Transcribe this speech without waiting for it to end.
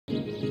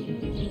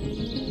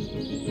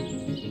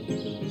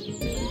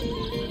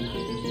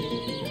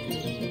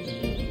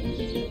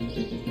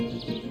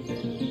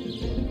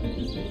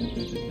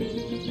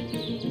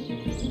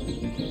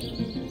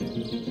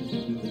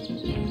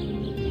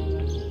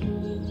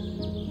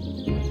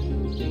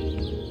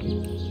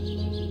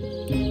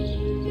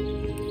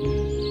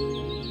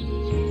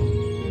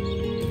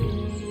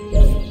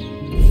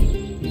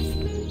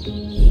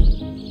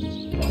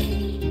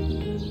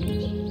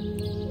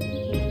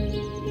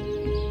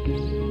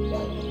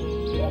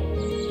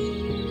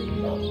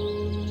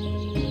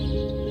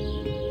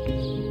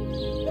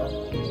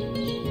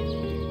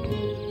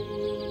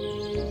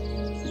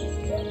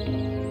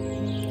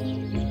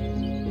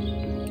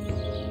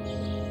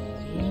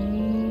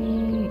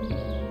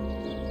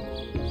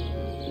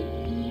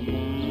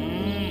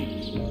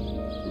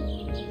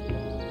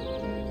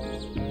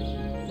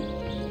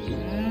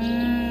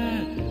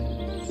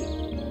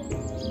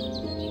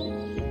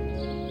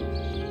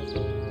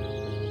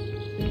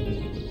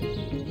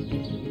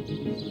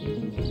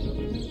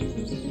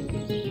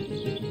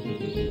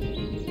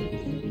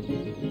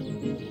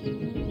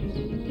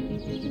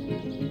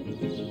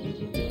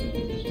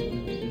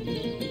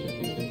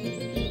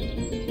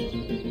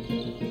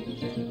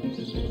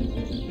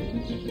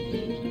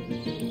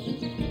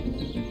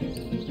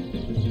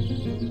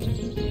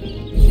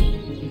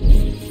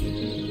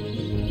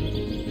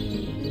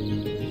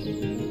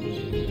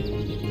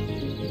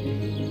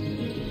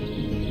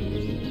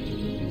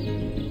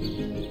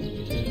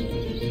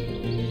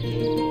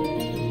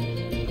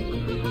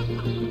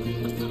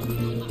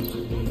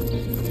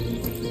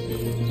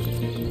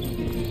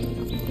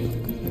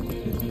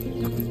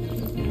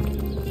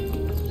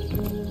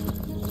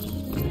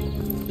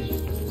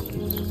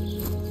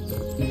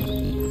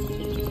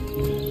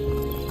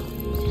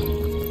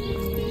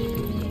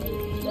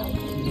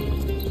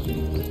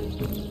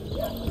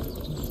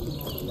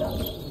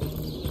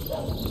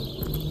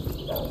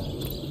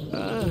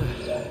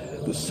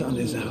sun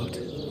is out.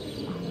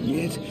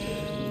 Yet,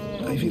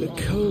 I feel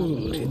a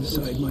cold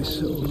inside my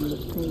soul.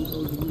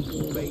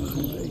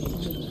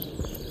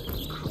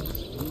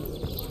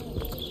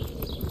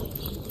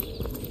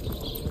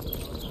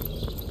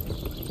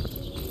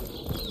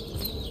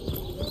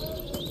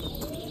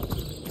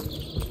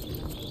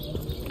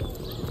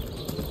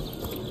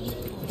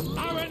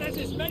 Aaron has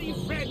as many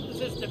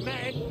friends as the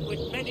man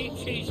with many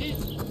cheeses.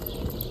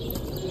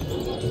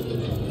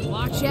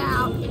 Watch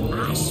out!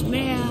 I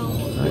smell.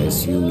 I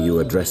assume you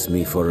address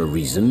me for a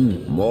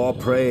reason. More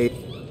prey.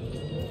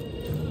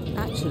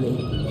 Actually,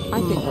 I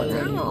think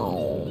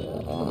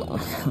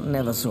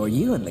never saw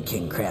you in the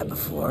king crab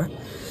before.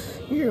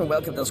 You're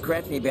welcome to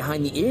scratch me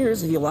behind the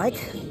ears if you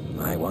like.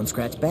 I won't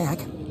scratch back.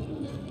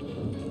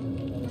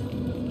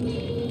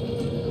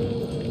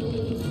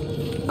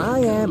 I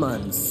am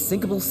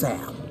Unsinkable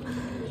Sam.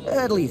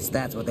 At least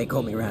that's what they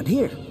call me around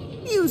here.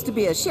 Used to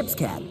be a ship's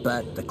cat,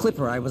 but the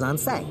clipper I was on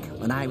sank,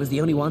 and I was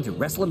the only one to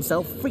wrestle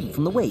himself free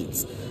from the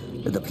waves.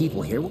 The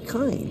people here were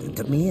kind and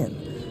took me in,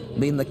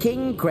 being the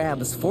king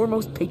crab's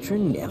foremost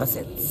patron ever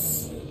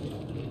since.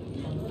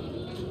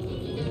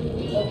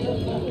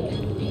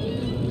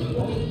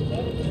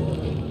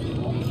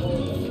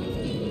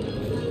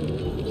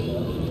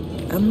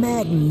 A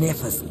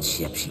magnificent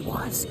ship she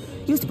was.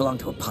 Used to belong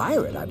to a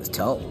pirate, I was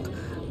told.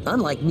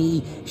 Unlike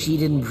me, she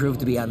didn't prove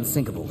to be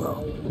unsinkable,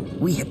 though.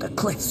 We hit the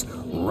cliffs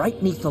right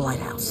beneath the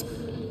lighthouse.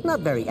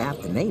 Not very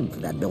apt a name for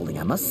that building,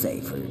 I must say,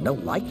 for no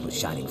light was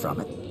shining from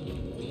it.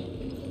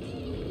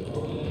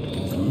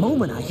 The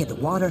moment I hit the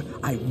water,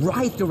 I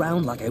writhed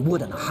around like I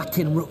would on a hot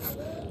tin roof.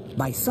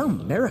 By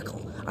some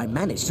miracle, I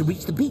managed to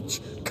reach the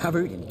beach,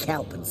 covered in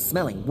kelp and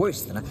smelling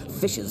worse than a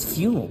fish's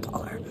funeral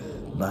parlor.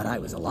 But I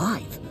was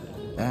alive,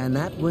 and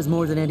that was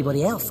more than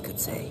anybody else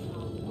could say.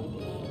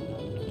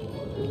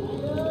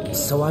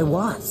 So I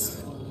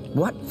was.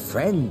 What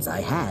friends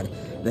I had.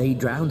 They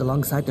drowned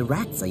alongside the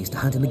rats I used to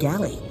hunt in the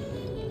galley.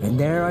 And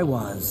there I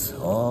was,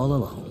 all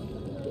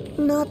alone.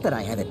 Not that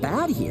I have it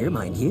bad here,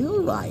 mind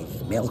you.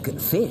 I've milk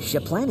and fish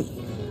aplenty.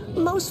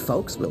 Most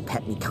folks will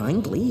pet me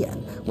kindly,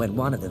 and when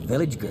one of the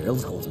village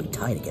girls holds me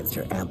tight against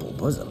her ample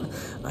bosom,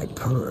 I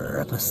purr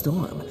up a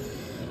storm.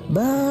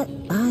 But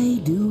I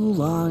do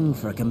long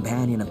for a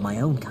companion of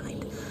my own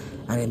kind.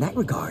 And in that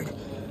regard,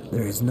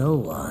 there is no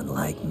one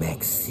like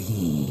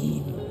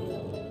Maxine.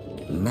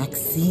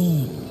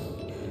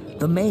 Maxine,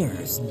 the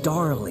mayor's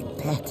darling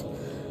pet.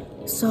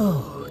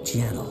 So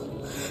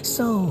gentle,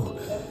 so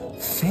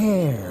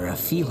fair a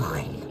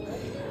feline.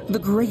 The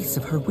grace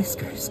of her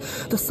whiskers,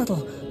 the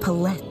subtle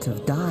palette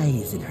of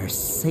dyes in her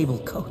sable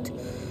coat.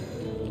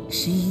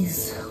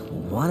 She's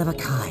one of a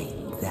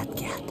kind, that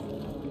cat.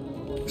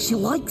 She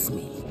likes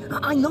me.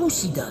 I know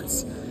she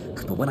does.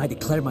 But when I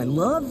declare my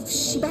love,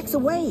 she backs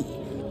away.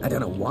 I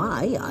don't know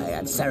why. I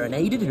have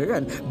serenaded her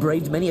and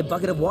braved many a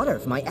bucket of water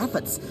for my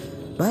efforts.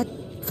 But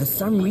for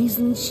some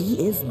reason, she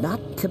is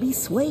not to be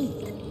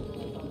swayed.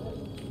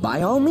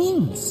 By all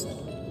means.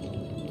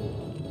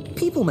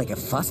 People make a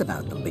fuss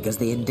about them because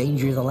they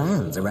endanger the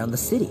lands around the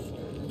city.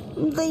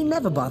 They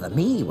never bother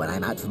me when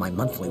I'm out for my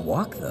monthly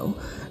walk, though.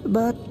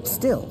 But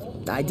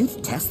still, I do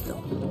detest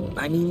them.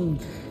 I mean,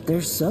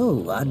 they're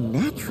so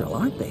unnatural,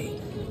 aren't they?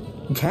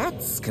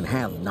 Cats can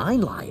have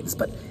 9 lives,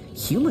 but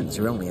humans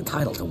are only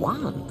entitled to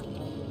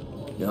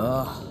 1.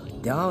 Oh,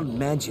 don't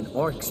mention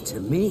orcs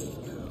to me.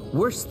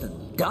 Worse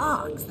than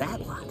dogs,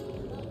 that lot.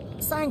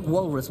 Sank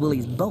Walrus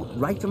Willie's boat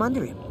right from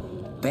under him.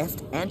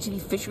 Best anchovy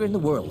fisher in the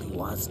world he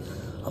was.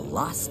 A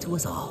loss to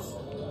us all.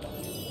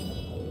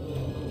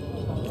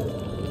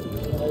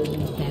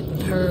 That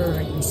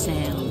purring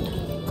sound.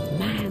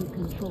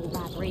 Mind-controlled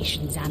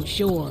vibrations, I'm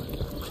sure.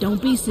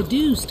 Don't be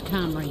seduced,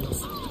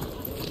 comrades.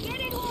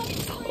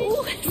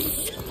 Oh,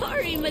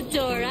 sorry,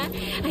 Medora.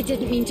 I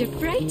didn't mean to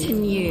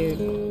frighten you.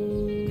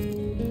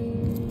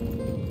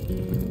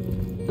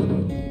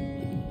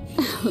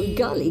 Oh,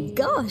 golly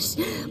gosh.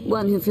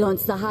 One who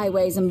flaunts the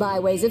highways and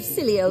byways of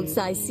silly old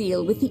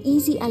Sicile with the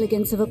easy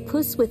elegance of a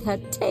puss with her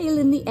tail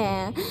in the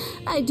air.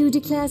 I do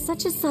declare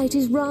such a sight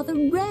is rather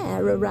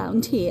rare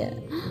around here.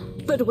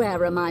 But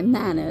where are my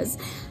manners?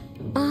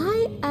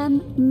 I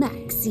am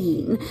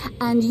Maxine,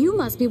 and you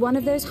must be one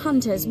of those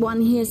hunters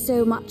one hears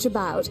so much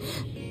about.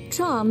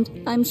 Charmed,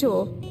 I'm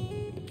sure.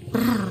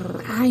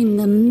 I'm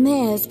the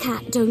mayor's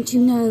cat, don't you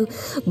know?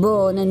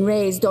 Born and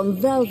raised on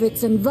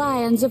velvets and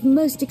viands of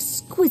most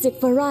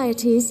exquisite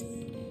varieties.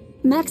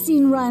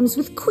 Maxine rhymes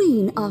with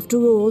queen, after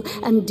all,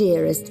 and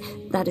dearest.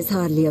 That is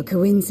hardly a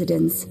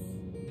coincidence.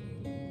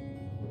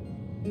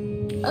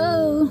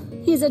 Oh,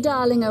 he's a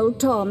darling old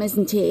Tom,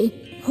 isn't he?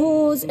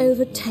 Paws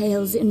over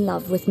tails in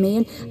love with me,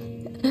 and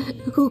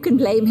who can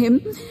blame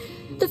him?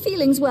 The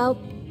feeling's, well,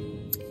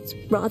 it's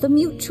rather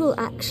mutual,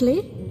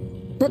 actually.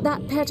 But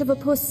that pet of a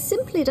puss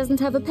simply doesn't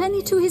have a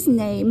penny to his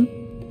name.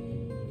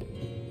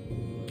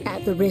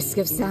 At the risk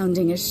of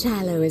sounding as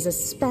shallow as a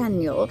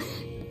spaniel,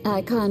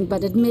 I can't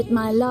but admit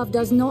my love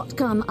does not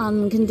come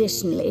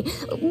unconditionally.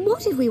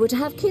 What if we were to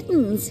have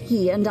kittens,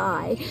 he and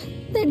I?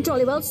 They'd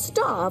jolly well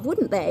starve,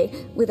 wouldn't they,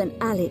 with an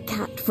alley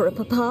cat for a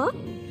papa?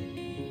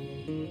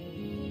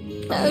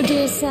 Oh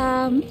dear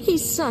Sam,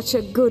 he's such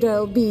a good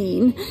old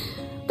bean.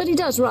 But he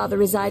does rather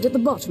reside at the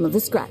bottom of the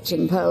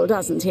scratching pole,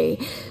 doesn't he?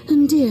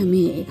 And dear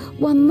me,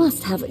 one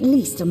must have at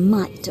least a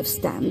mite of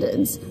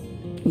standards.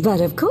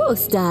 But of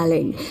course,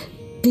 darling,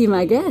 be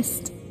my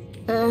guest.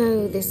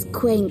 Oh, this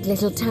quaint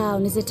little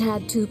town is a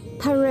tad too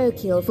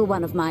parochial for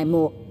one of my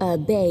more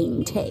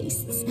urbane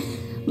tastes.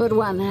 But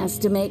one has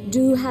to make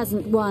do,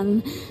 hasn't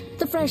one?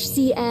 The fresh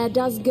sea air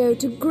does go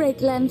to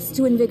great lengths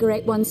to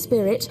invigorate one's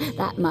spirit,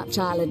 that much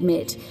I'll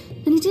admit.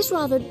 And it is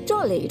rather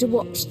jolly to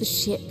watch the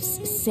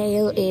ships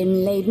sail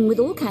in laden with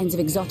all kinds of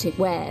exotic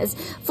wares,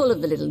 full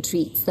of the little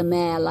treats the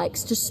mayor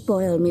likes to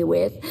spoil me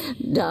with.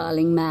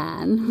 Darling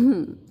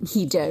man,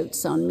 he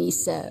dotes on me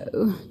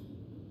so.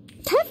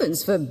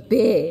 Heavens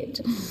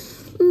forbid!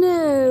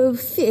 No,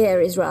 fear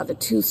is rather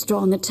too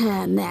strong a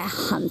term there,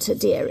 Hunter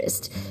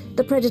dearest.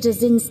 The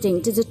predator's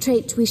instinct is a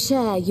trait we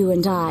share, you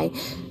and I,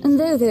 and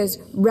though those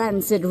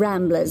rancid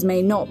ramblers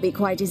may not be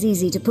quite as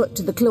easy to put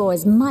to the claw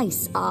as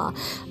mice are,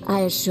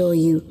 I assure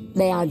you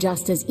they are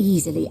just as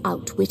easily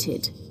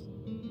outwitted.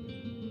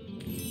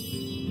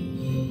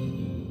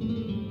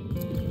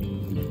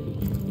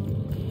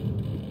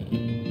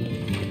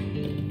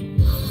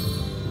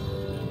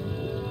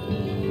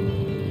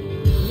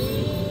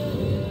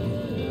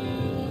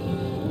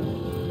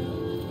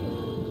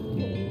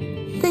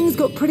 Things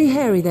got pretty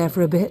hairy there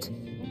for a bit.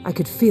 I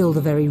could feel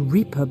the very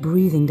Reaper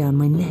breathing down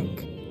my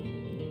neck.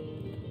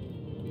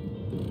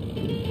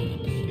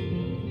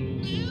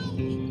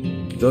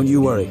 Don't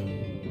you worry.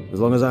 As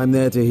long as I'm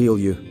there to heal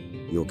you,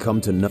 you'll come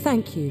to know.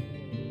 Thank you.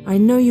 I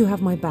know you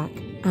have my back,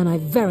 and I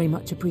very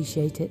much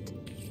appreciate it.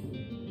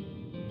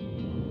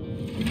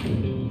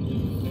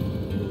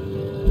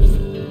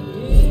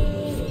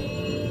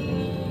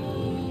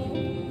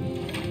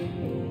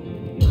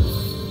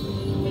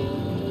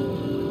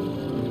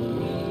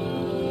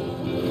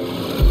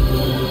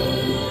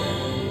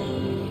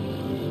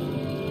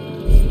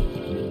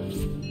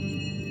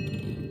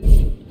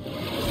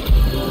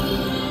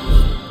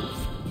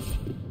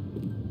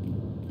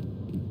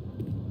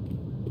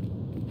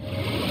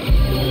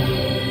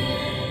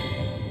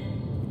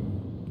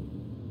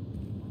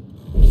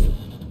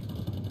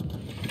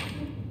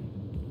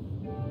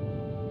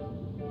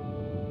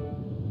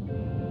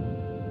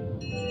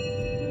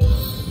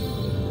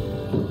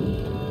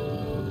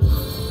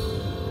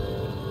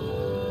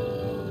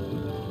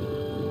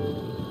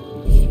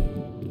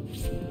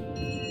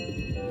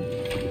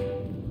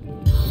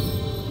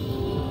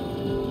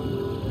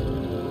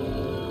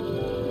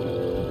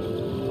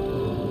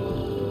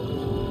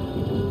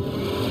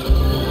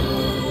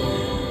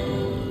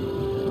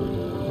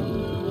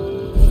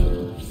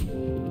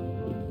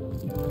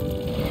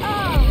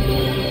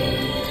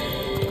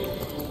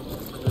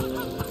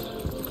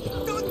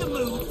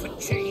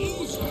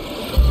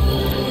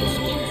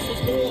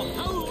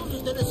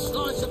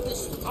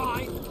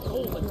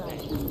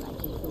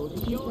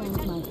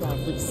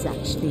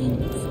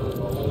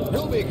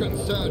 You'll be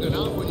concerned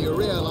enough when you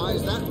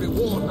realise that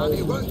reward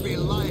money won't be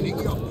lining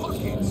your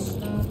pockets.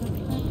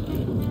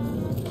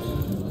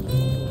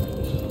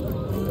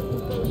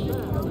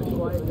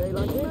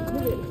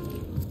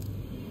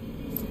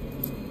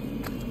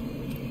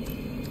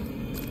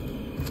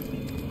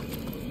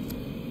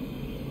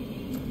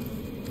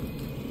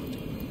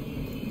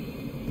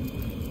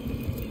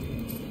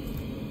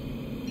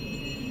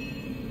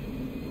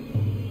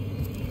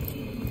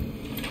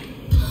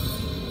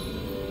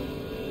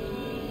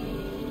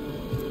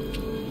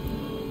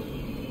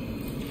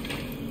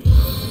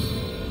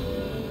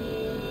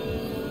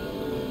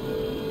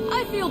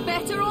 I feel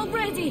better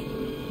already.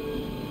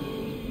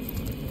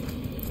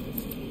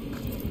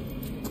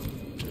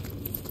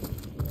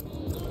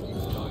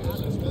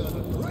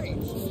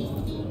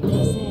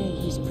 They say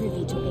he's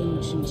privy to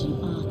ancient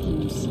and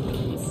arcane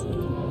secrets,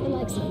 the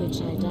likes of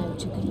which I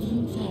doubt you can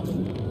even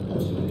fathom,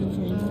 old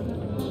friend.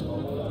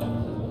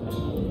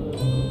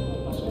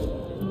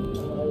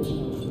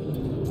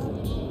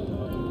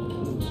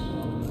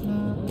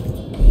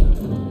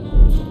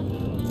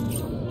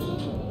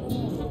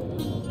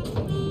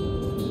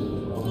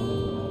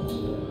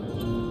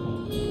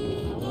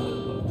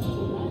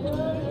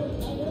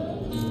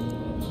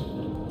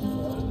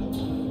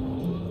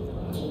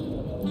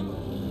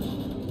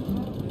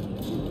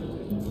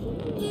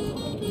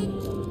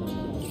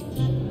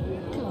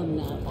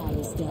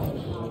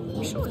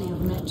 Surely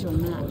you've met your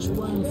match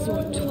once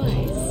or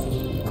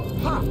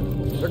twice. Ha!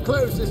 The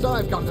closest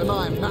I've come to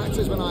my match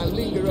is when I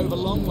linger over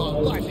long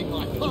while lighting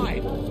my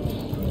pipe.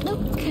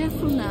 Oh,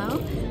 careful now.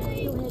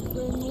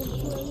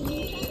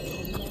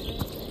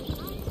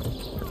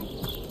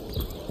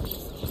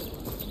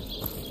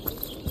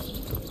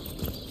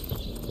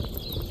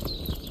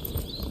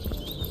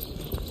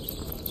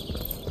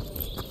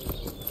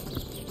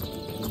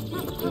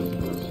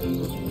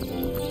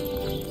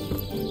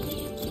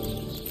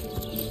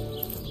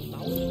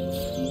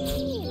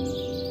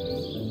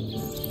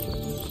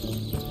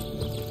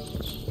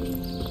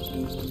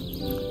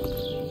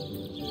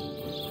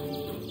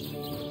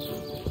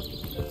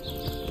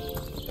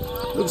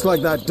 Looks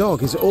like that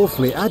dog is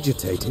awfully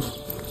agitated.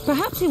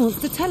 Perhaps he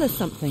wants to tell us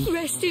something.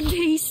 Rest in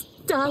peace,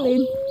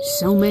 darling.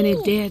 So many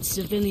dead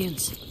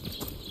civilians.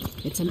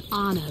 It's an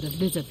honor to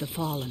visit the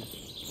fallen.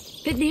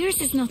 But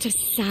theirs is not a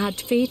sad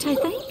fate, I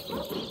think.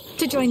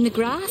 To join the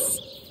grass,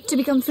 to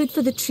become food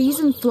for the trees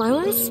and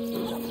flowers.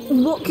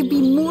 What could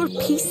be more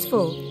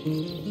peaceful?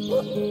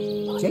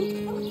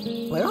 Jake,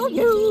 where are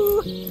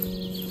you?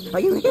 Are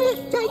you here,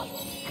 Jake?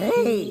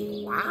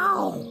 Hey,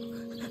 wow.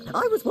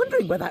 I was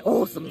wondering where that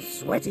awesome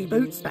sweaty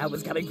boot smell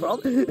was coming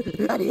from.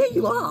 And here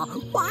you are.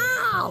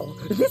 Wow,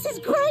 this is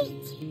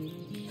great.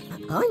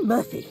 I'm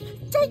Murphy,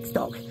 Jake's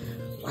dog.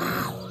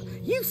 Wow,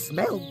 you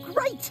smell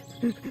great.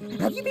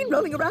 Have you been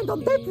rolling around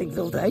on dead things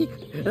all day?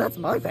 That's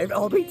my favourite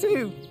hobby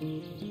too.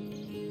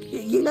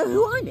 You know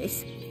who I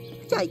miss?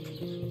 Jake.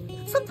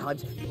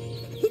 Sometimes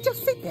he'd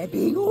just sit there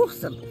being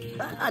awesome.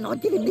 And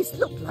I'd give him this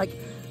look like,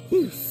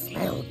 you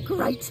smell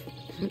great.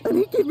 And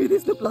he'd give me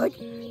this look like,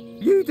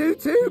 you do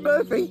too,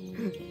 Murphy.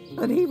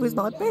 And he was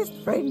my best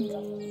friend.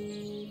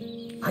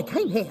 I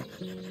came here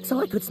so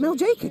I could smell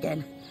Jake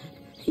again.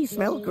 He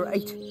smelled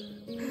great.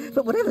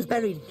 But whatever's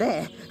buried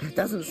there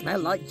doesn't smell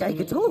like Jake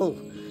at all.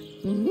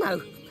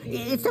 No,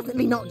 it's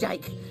definitely not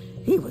Jake.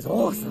 He was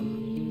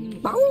awesome.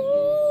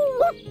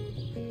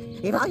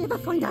 If I ever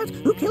find out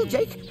who killed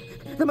Jake,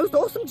 the most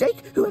awesome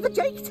Jake who ever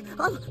jaked,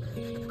 I'll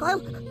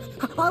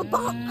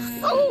bark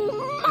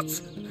so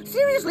much.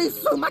 Seriously,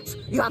 so much.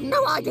 You have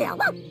no idea.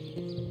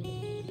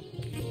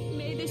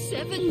 May the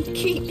seven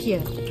keep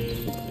you.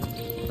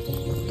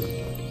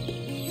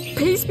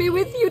 Peace be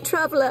with you,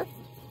 traveller.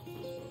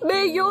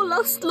 May your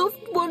lost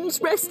loved ones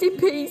rest in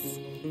peace.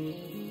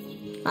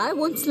 I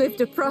once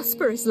lived a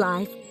prosperous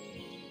life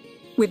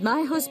with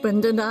my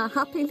husband and our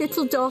happy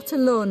little daughter,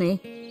 Lonnie.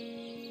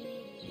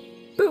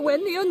 But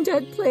when the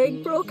undead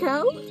plague broke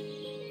out,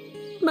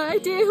 my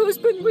dear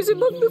husband was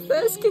among the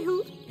first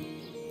killed.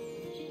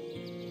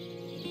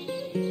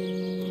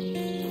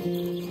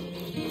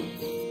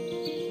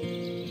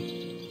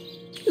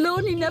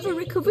 Lonnie never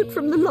recovered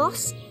from the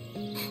loss.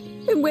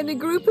 And when a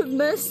group of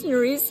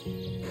mercenaries,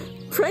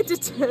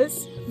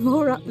 predators,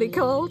 more aptly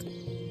called,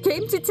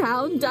 came to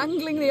town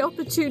dangling the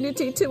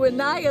opportunity to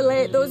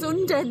annihilate those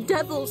undead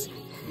devils,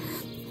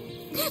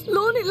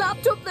 Lonnie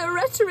lapped up their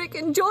rhetoric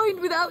and joined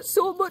without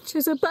so much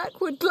as a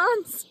backward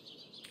glance.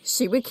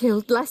 She was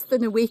killed less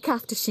than a week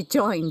after she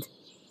joined.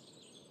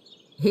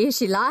 Here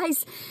she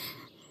lies,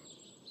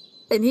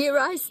 and here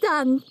I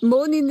stand,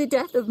 mourning the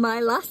death of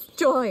my last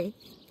joy.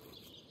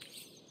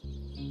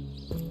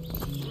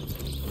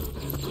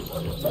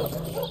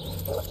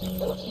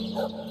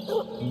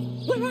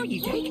 Where are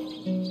you, Jake?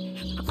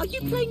 Are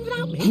you playing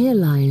without me? Here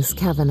lies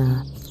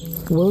Kavanagh.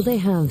 Will they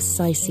have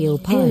Sisal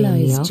pie in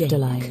the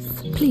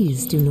afterlife? Jake.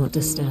 Please do not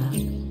disturb.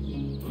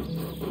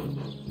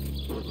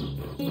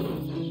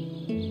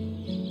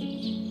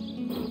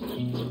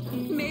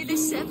 May the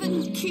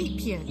seven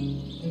keep you.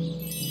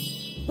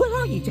 Where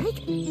are you,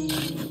 Jake?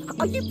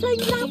 Are you playing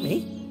without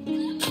me?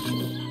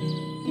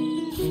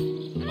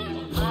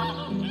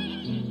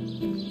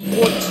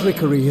 What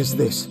trickery is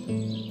this?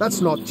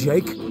 That's not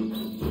Jake.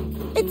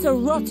 It's a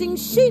rotting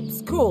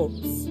sheep's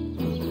corpse.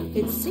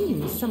 It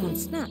seems someone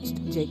snatched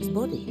Jake's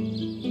body.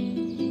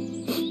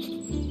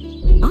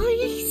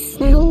 I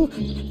smell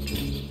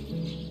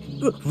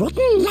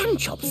rotten lamb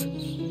chops.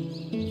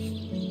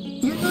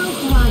 You know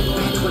who I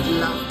bet would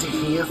love to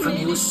hear from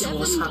you,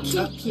 Source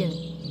Hunter?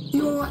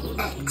 Your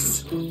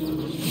ex.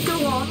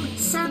 Go on,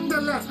 send a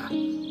letter.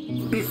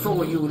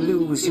 Before you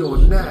lose your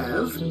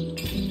nerve.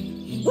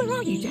 Where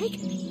are you, Jake?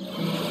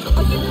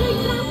 Are you playing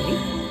without me?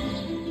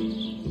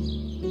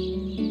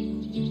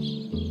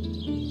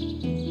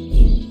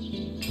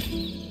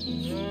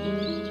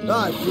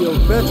 I feel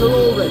better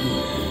already.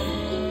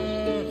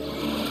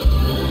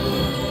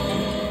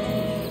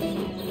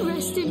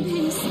 Rest in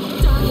peace,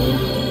 darling.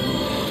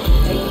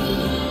 Jake,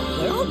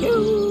 where are you?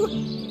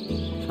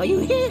 Are you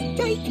here,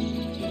 Jake?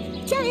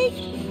 Jake?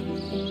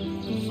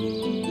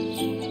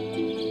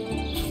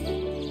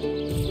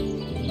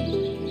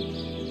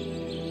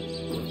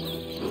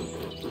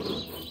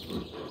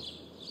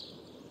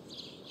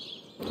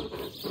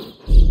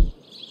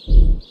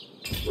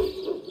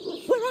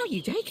 Where are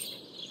you, Jake?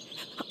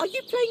 Are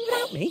you playing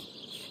without me?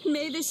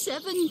 May the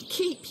seven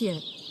keep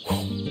you.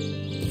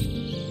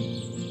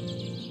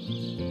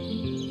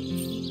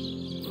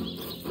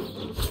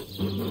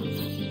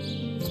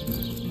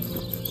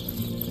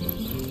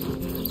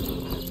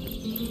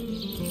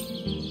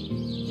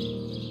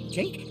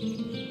 Jake,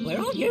 where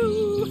are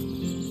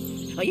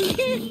you? Are you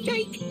here,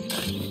 Jake?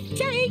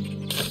 Jake?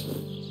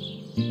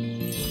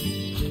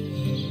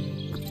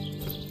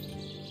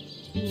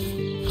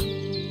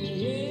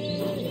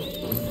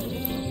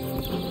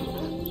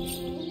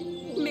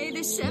 May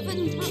the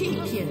seven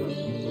keep you.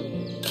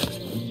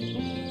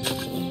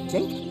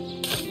 Jake,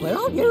 where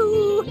are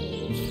you?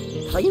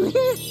 Are you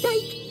here,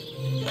 Jake?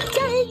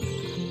 Jake?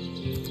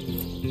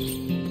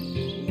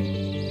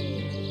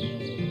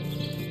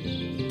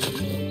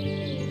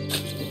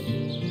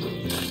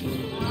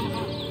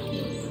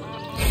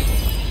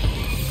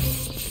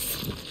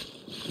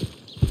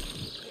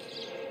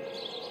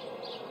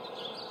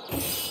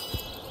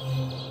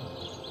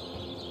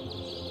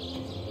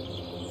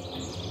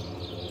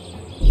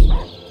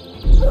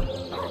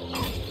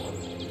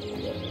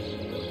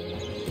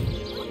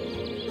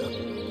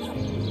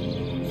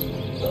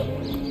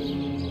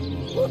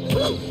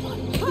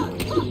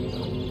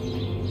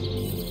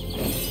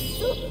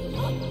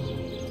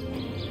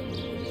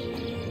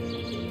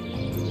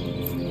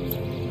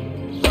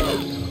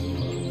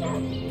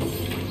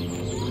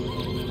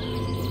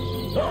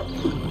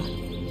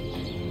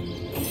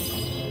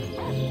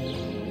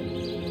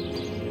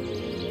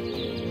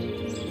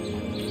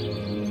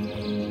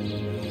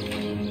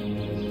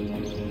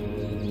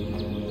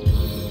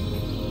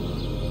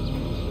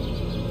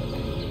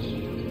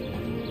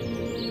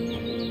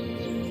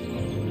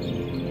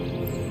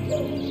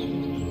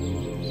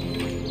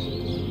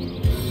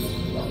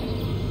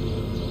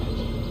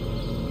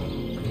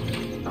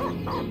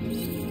 My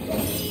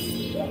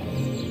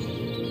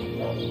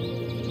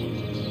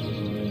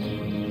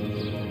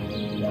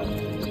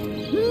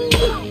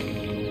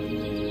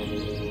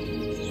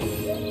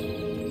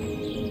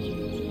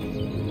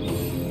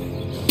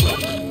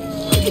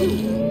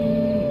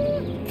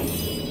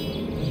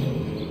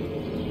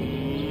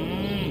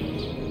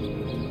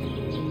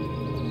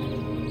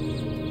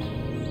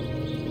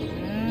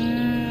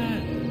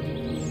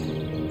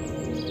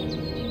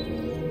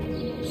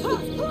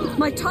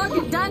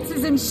target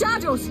dances in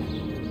shadows!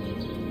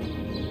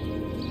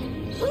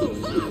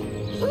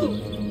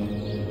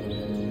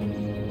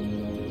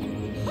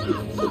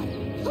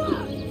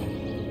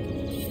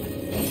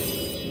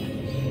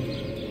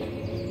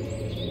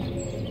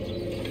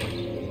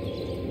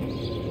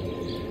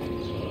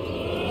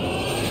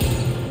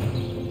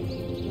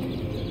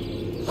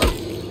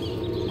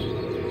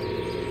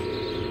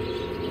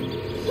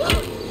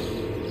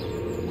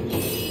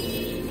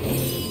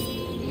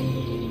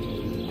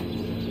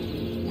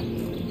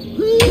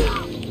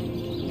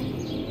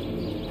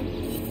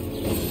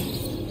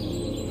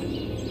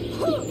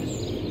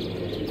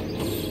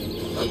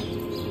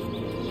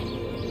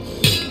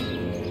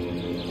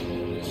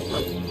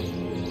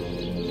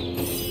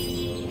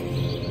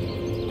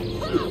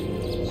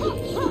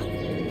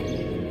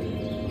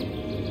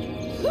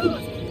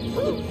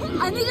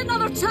 I need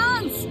another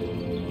chance!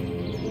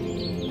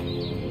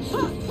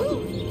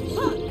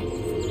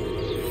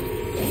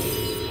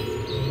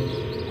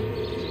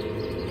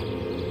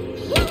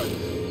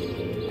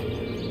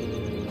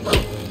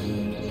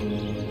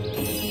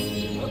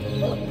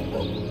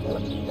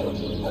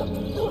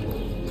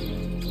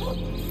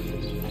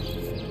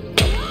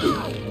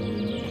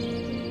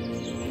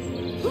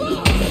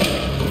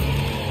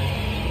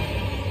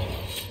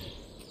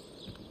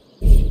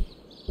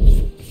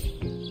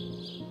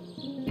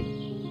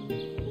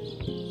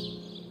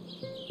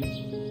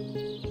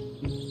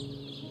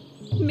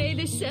 May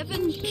the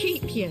seven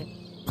keep you.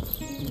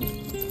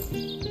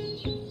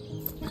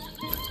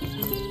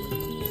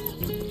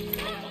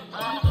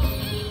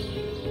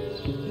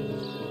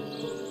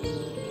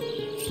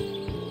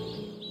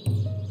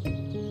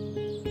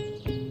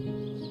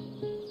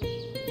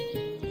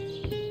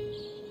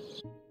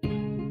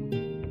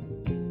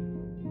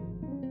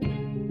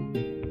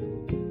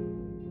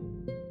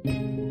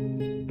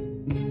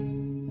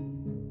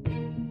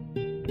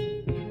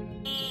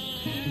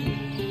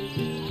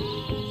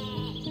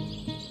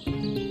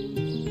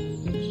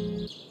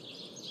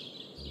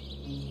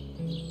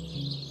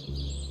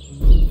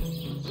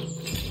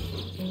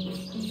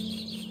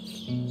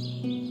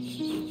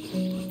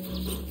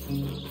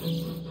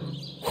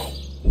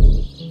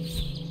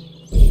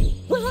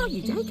 Where are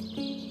you,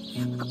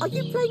 Jake? Are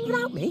you playing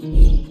without me?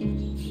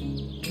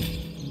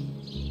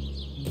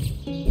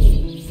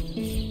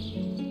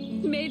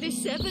 May the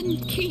seven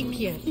keep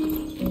you.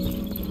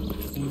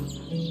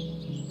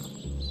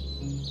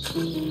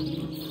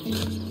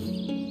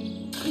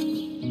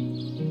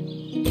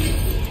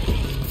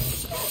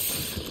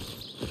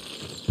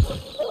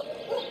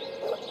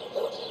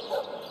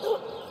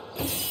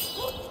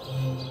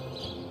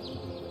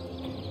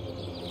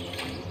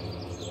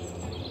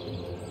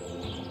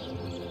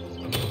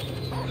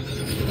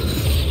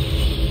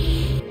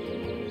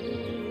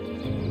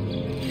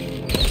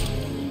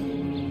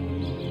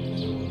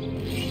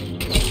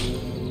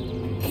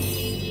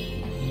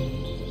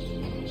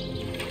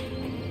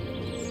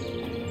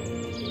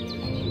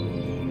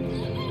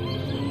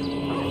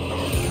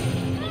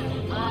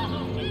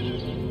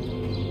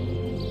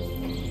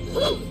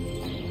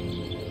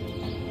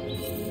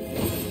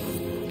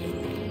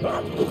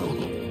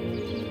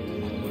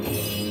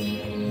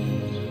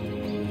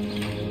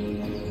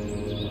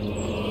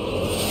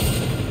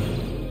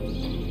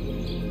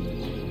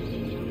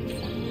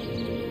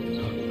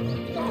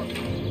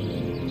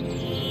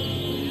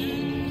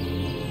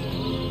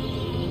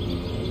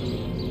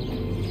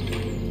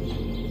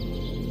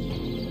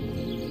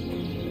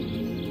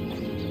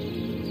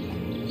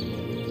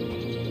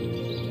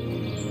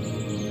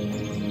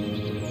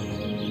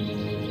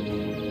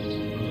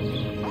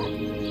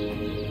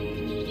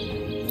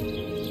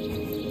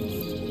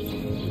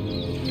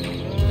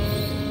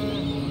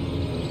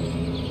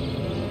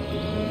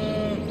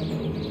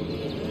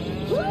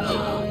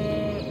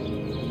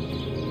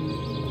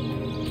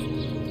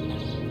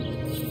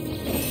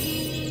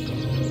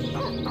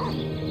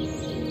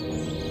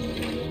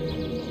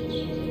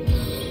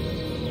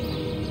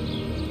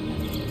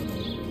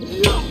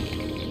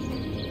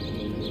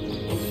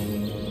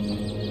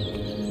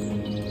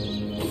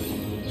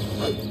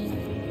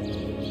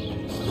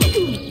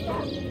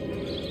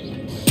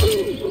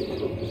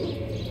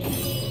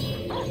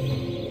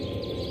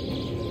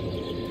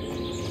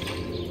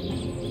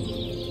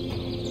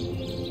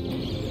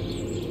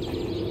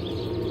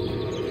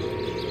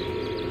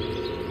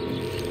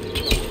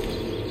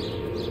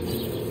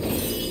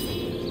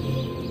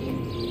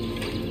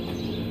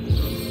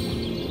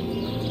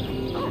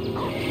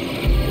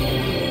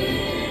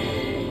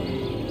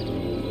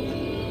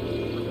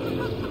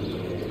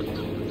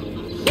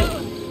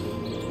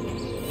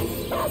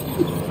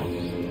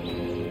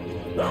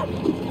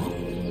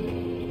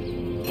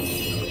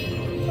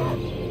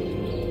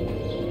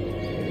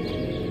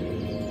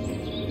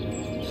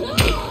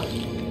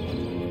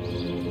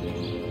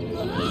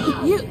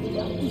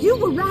 You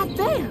were right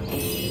there.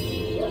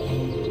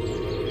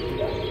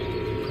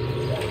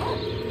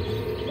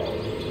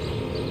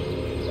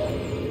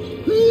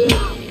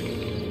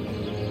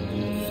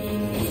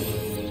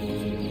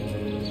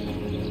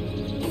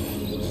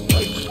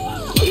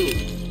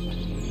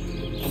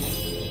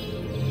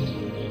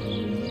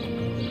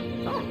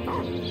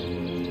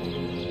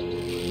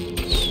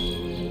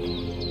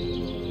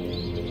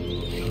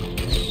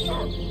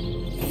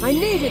 I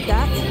needed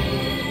that.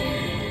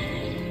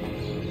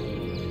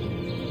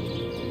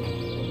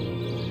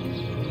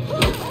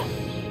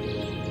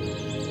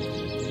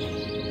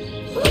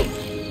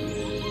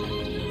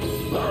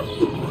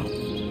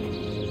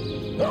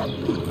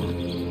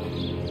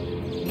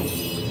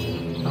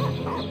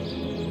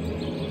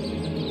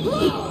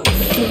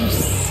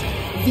 Face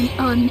the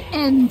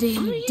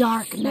unending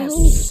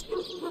darkness.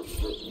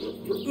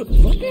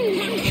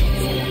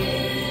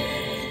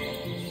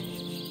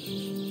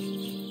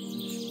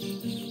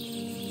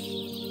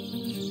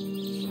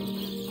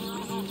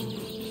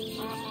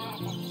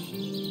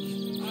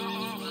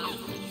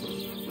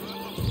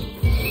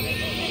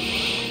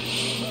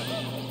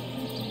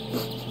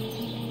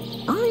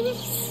 I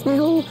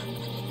smell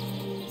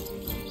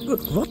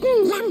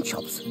rotten lamb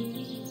chops.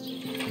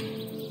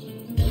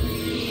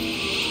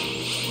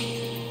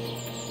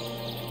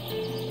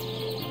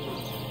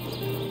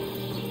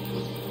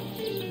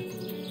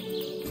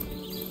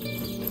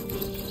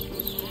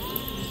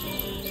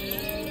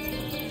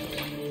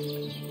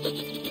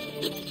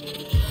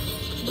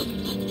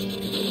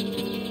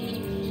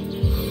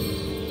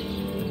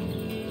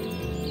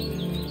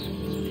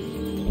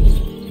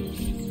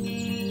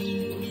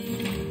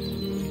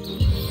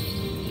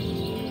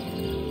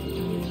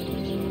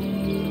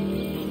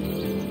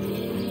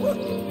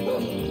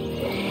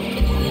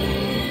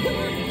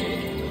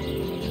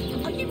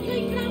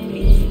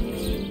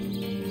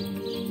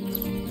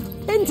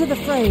 Into the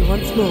fray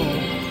once more.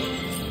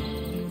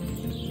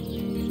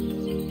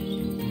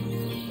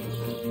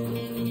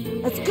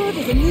 As good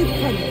as a new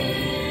penny.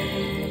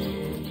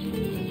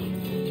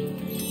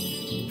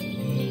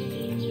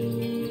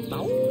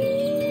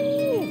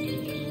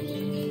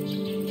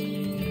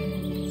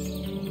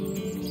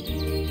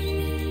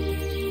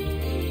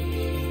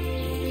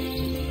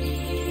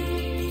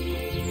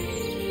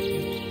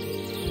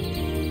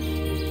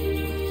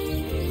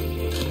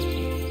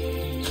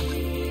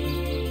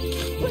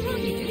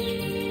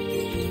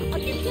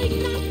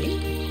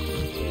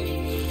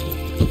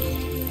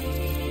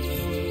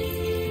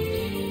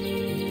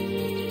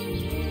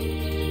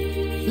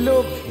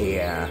 Look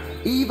here,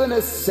 even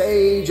a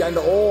sage and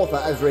author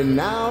as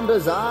renowned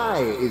as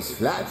I is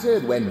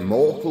flattered when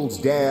mortals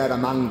dare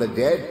among the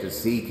dead to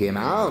seek him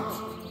out.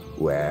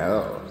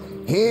 Well,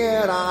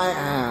 here I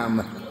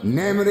am,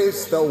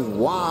 Nemeris the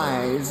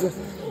Wise.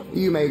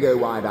 You may go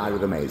wide-eyed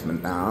with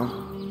amazement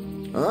now.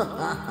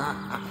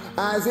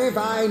 As if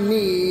I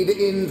need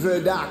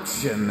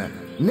introduction.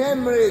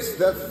 Nemeris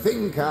the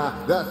Thinker,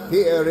 the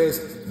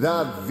Theorist,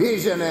 the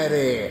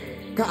Visionary.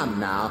 Come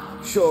now,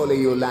 surely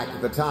you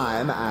lack the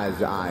time,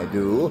 as I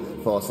do,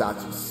 for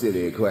such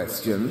silly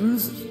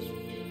questions.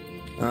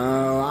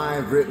 Oh,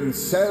 I've written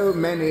so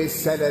many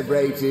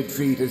celebrated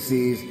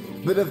treatises,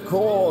 but of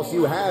course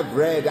you have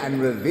read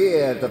and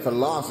revered the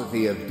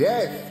philosophy of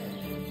death,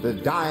 the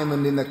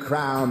diamond in the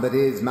crown that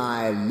is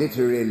my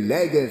literary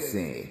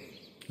legacy.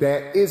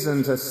 There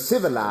isn't a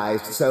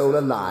civilized soul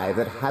alive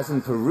that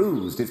hasn't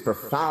perused its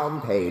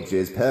profound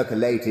pages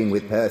percolating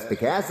with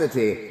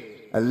perspicacity.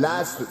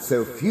 Alas, that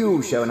so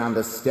few show an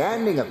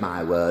understanding of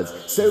my words,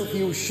 so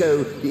few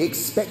show the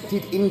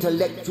expected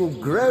intellectual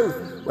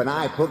growth when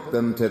I put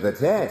them to the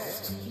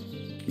test.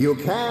 You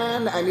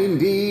can, and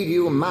indeed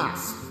you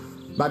must.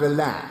 But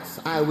alas,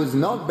 I was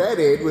not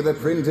buried with a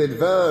printed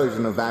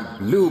version of that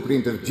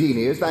blueprint of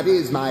genius that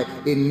is my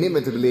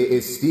inimitably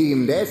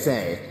esteemed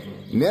essay.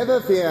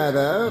 Never fear,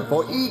 though,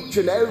 for each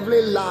and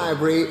every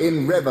library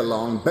in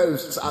Revellon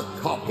boasts a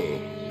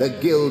copy, the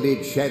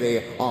gilded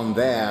cherry on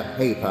their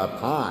paper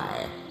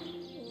pie.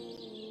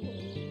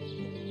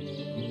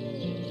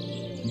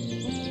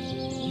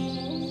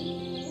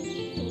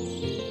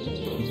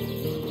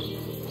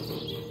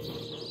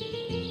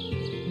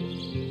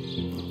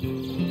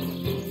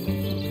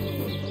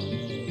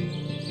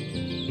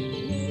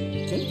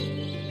 Jake,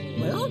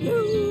 where are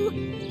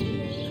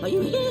you? Are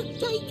you here,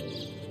 Jake?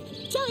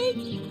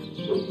 Jake?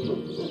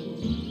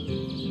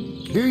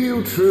 Do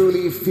you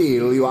truly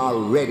feel you are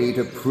ready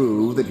to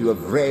prove that you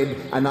have read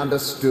and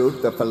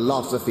understood the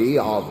philosophy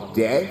of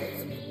death?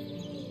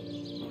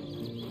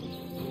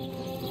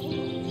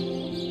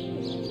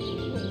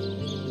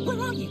 Where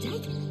are you,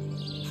 Jake?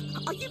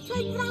 Are you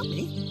playing without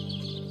me?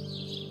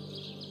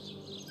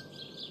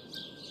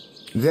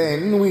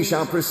 Then we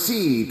shall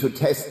proceed to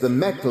test the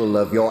mettle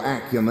of your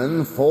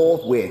acumen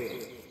forthwith.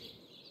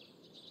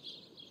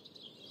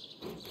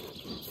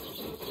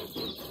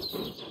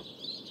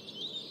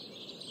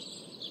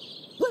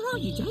 Where are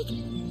you, Jake?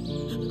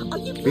 Are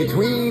you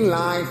Between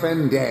life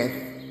and death,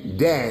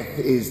 death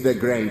is the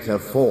greater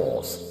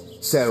force.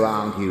 So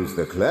argues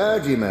the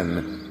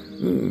clergyman.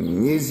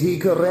 Is he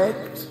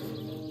correct?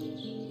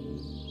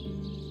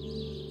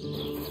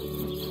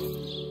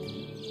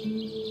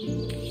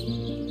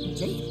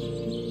 Jake,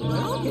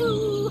 where are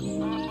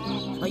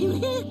you? Are you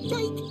here,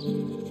 Jake?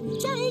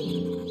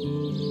 Jake?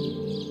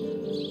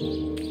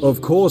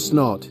 Of course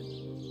not.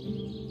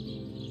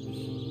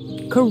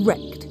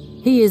 Correct.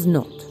 He is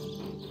not.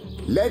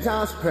 Let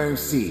us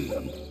proceed.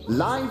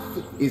 Life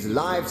is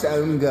life's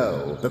own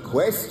goal, the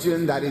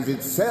question that is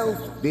itself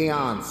the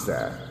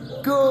answer.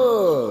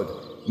 Good!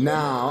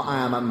 Now I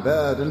am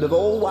unburdened of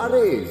all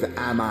worries,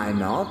 am I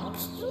not?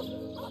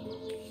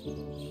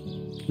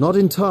 Not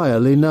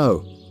entirely,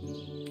 no.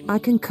 I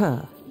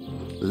concur.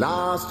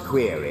 Last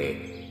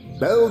query.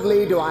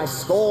 Boldly do I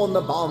scorn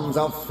the bonds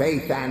of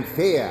faith and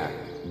fear.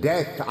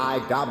 Death I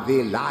dub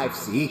thee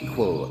life's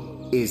equal.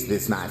 Is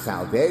this my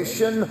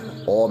salvation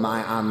or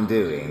my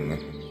undoing?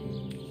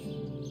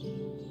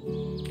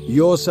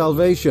 Your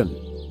salvation.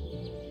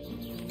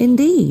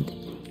 Indeed.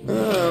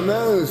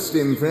 Most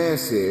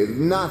impressive.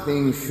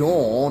 Nothing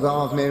short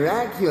of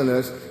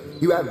miraculous.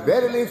 You have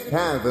verily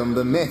fathomed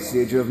the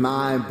message of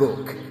my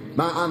book.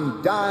 My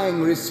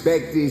undying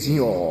respect is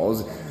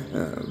yours,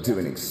 to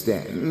an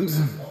extent.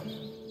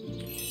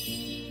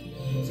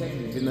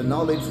 Content in the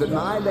knowledge that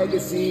my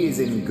legacy is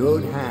in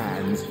good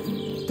hands.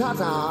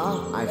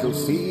 Ta-ta! I shall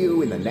see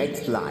you in the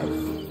next life.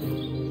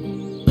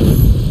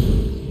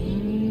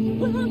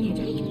 Where are you,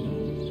 Jake?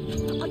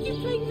 Are you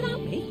playing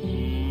without me?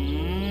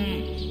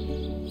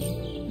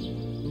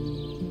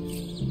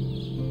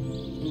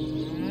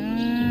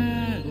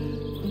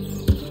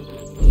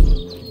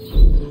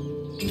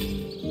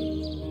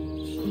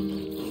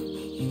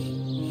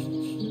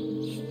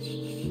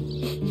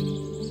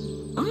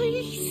 I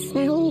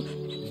smell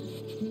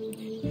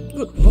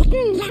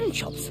rotten lamb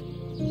chops.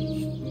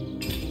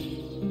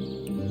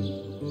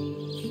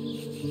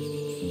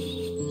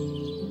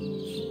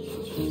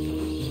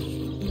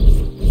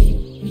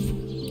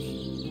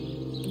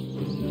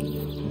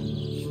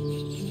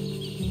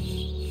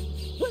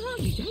 Where are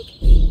you, Jake?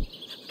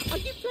 Are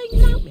you playing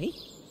without me?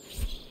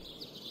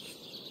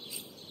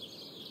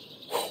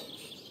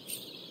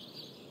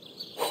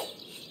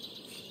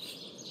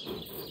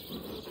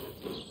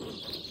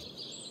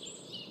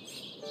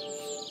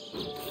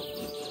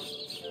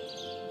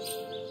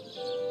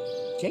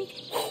 Jake,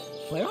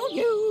 where are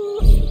you?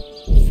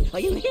 Are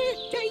you here,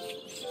 Jake?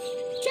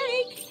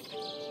 Jake!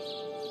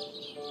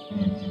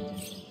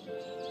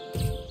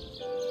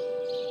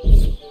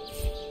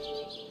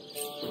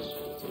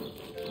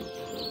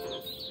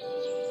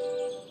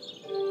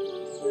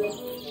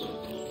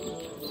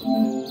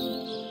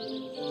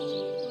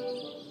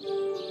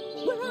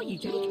 Where are you,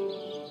 Jake?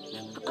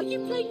 Are you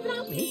playing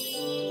without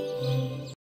me?